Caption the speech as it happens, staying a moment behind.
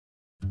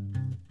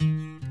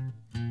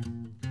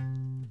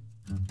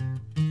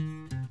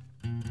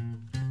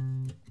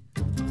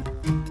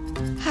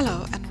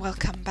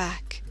welcome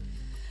back.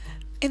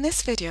 In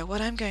this video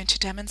what I'm going to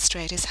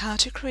demonstrate is how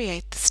to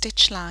create the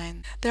stitch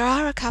line. There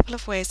are a couple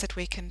of ways that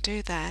we can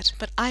do that,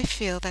 but I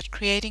feel that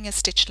creating a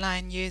stitch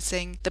line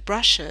using the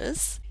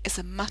brushes is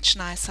a much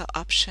nicer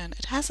option.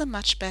 It has a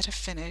much better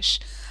finish.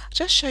 I'll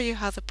just show you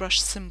how the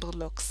brush symbol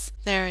looks.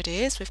 There it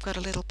is. We've got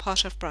a little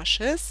pot of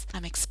brushes.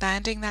 I'm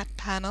expanding that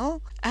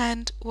panel,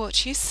 and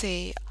what you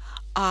see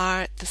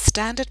are the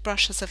standard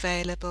brushes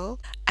available,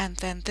 and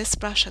then this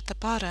brush at the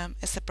bottom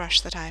is the brush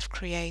that I've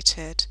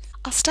created.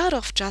 I'll start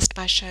off just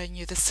by showing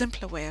you the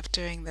simpler way of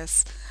doing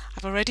this.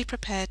 I've already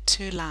prepared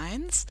two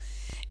lines.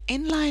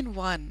 In line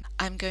 1,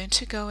 I'm going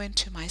to go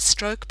into my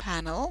stroke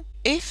panel.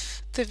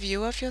 If the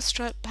view of your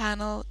stroke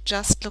panel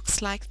just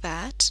looks like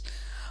that,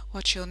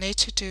 what you'll need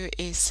to do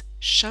is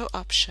show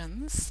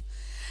options,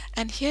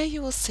 and here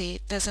you will see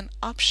there's an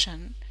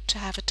option to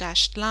have a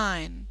dashed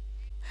line.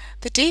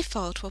 The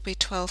default will be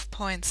 12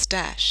 points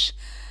dash.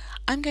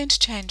 I'm going to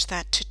change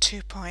that to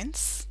 2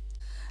 points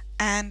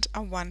and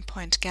a 1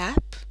 point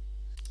gap.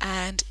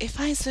 And if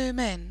I zoom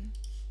in,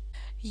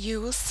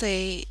 you will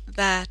see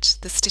that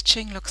the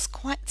stitching looks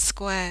quite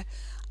square.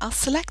 I'll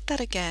select that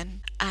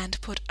again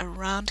and put a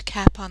round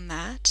cap on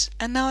that,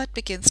 and now it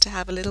begins to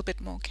have a little bit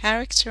more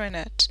character in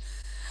it.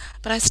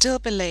 But I still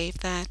believe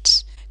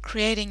that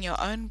creating your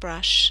own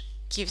brush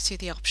gives you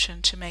the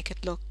option to make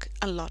it look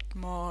a lot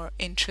more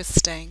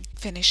interesting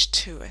finish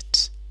to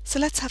it. So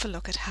let's have a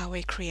look at how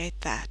we create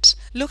that.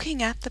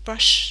 Looking at the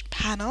brush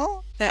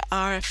panel, there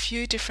are a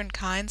few different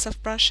kinds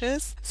of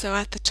brushes. So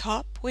at the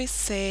top we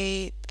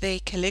see the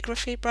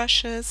calligraphy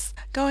brushes.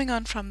 Going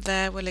on from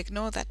there, we'll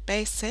ignore that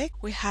basic.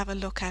 We have a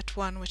look at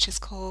one which is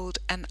called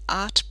an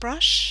art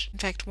brush. In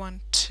fact,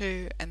 1,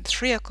 2 and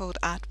 3 are called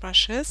art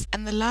brushes,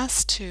 and the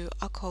last two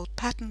are called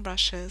pattern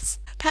brushes.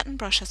 Pattern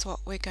brush is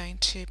what we're going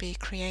to be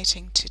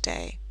creating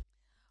today.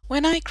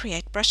 When I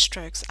create brush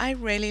strokes, I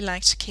really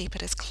like to keep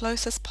it as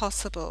close as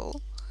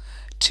possible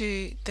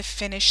to the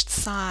finished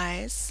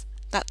size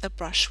that the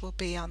brush will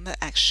be on the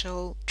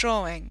actual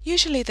drawing.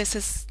 Usually this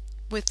is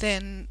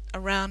within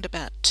around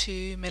about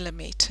 2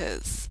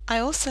 millimeters. I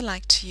also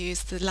like to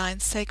use the line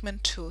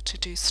segment tool to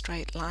do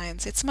straight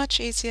lines. It's much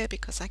easier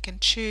because I can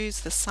choose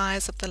the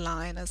size of the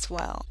line as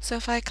well. So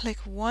if I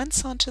click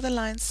once onto the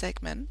line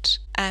segment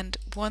and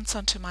once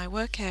onto my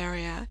work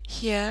area,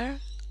 here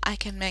I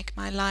can make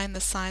my line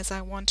the size I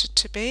want it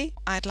to be.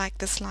 I'd like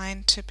this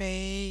line to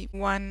be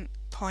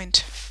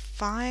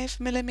 1.5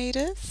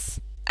 millimeters,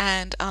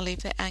 and I'll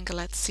leave the angle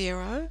at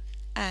 0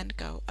 and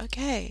go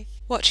OK.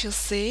 What you'll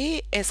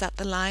see is that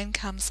the line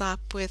comes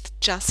up with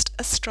just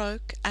a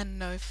stroke and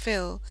no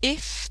fill.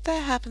 If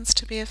there happens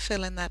to be a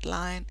fill in that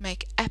line,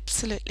 make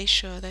absolutely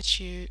sure that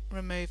you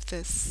remove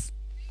this.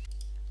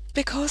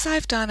 Because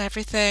I've done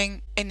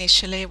everything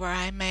initially where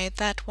I made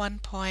that 1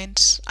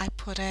 point, I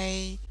put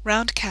a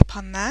round cap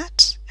on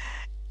that.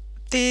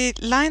 The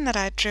line that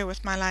I drew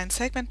with my line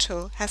segment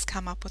tool has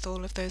come up with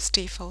all of those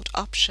default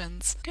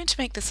options. I'm going to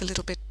make this a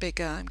little bit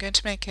bigger. I'm going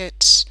to make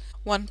it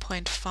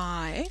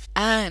 1.5,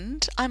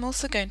 and I'm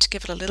also going to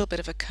give it a little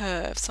bit of a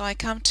curve. So I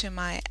come to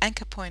my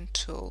anchor point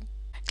tool,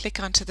 click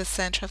onto the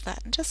center of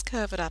that and just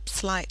curve it up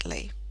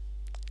slightly.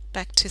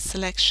 Back to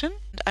selection,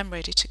 and I'm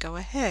ready to go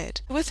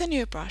ahead. With a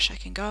new brush I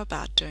can go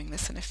about doing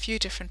this in a few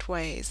different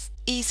ways.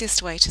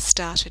 Easiest way to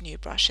start a new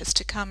brush is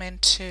to come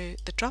into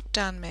the drop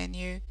down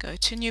menu, go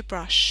to new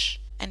brush,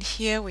 and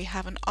here we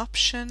have an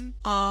option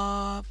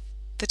of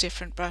the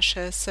different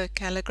brushes, so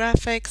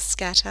calligraphic,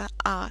 scatter,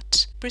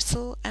 art,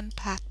 bristle and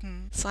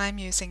pattern. So I'm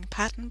using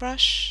pattern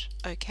brush.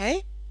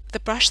 OK. The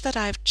brush that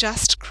I've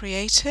just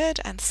created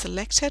and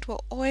selected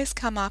will always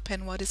come up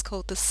in what is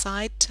called the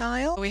side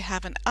tile. We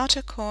have an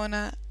outer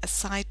corner, a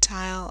side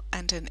tile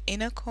and an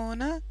inner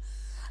corner.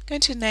 I'm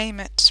going to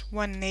name it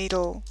One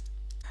Needle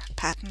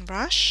Pattern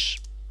Brush.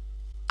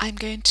 I'm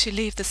going to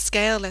leave the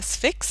scale as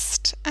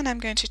fixed, and I'm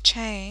going to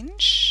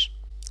change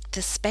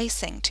the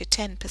spacing to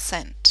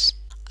 10%.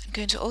 I'm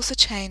going to also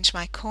change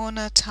my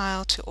corner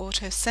tile to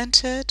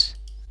auto-centered,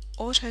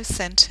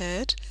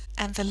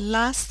 and the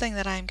last thing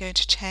that I'm going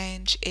to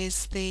change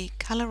is the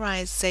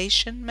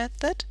colorization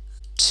method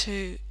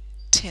to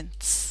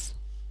tints.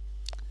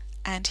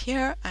 And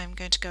here I'm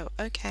going to go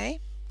OK,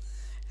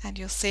 and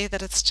you'll see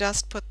that it's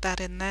just put that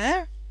in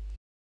there.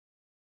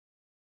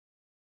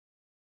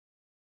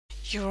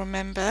 You'll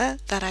remember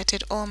that I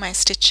did all my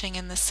stitching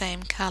in the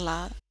same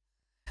color.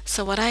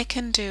 So what I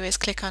can do is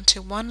click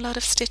onto one lot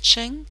of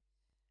stitching,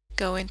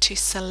 go into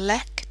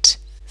select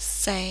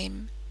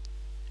same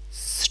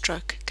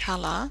stroke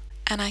color,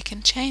 and I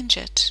can change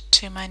it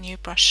to my new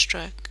brush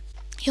stroke.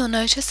 You'll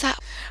notice that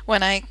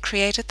when I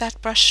created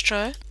that brush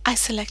stroke, I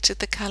selected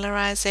the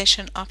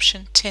colorization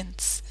option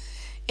tints.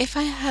 If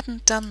I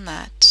hadn't done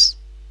that,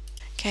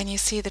 can you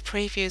see the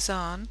previews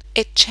on?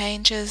 It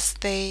changes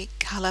the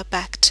color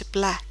back to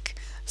black,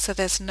 so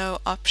there's no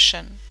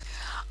option.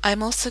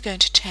 I'm also going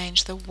to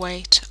change the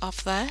weight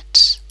of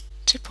that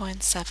to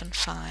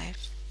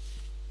 0.75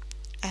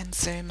 and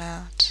zoom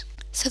out.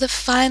 So the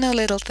final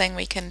little thing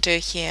we can do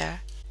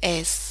here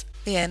is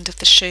the end of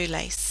the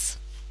shoelace.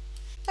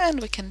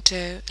 And we can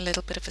do a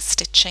little bit of a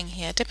stitching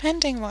here,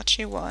 depending what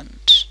you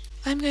want.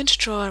 I'm going to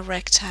draw a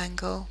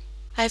rectangle.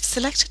 I've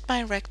selected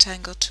my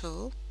rectangle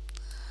tool.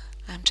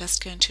 I'm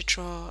just going to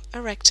draw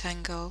a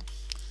rectangle.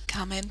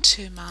 Come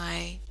into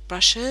my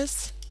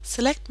brushes,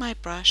 select my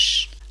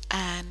brush,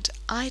 and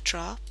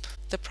eyedrop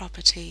the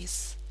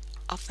properties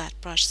of that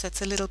brush so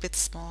it's a little bit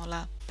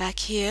smaller. Back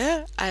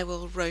here I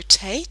will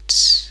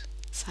rotate.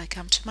 So I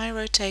come to my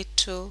rotate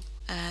tool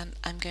and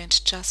I'm going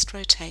to just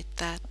rotate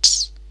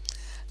that.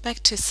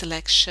 Back to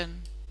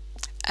selection,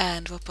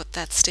 and we'll put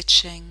that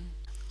stitching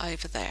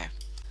over there.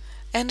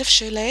 End of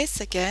shoelace,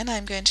 again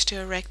I'm going to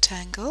do a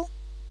rectangle.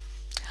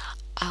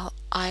 I'll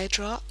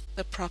eyedrop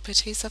the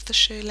properties of the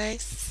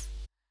shoelace,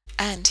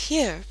 and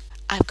here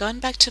I've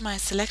gone back to my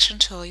selection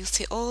tool. You'll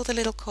see all the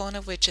little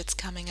corner widgets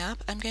coming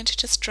up. I'm going to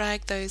just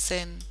drag those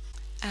in,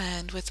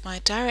 and with my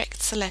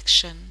direct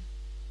selection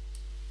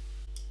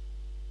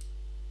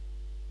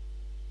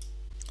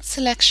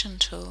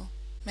tool,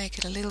 make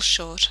it a little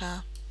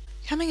shorter.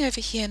 Coming over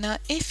here now,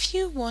 if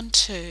you want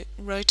to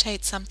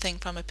rotate something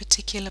from a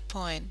particular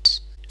point,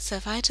 so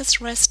if I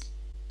just rest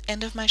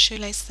end of my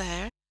shoelace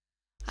there,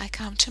 I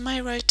come to my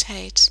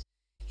rotate.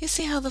 You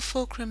see how the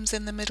fulcrum's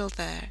in the middle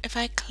there? If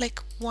I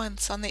click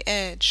once on the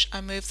edge,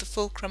 I move the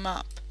fulcrum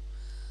up,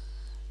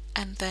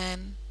 and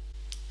then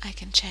I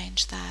can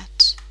change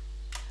that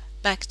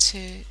back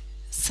to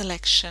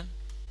selection.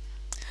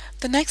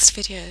 The next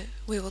video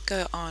we will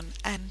go on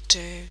and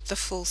do the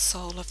full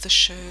sole of the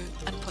shoe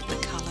and put the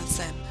colours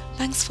in.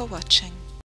 Thanks for watching.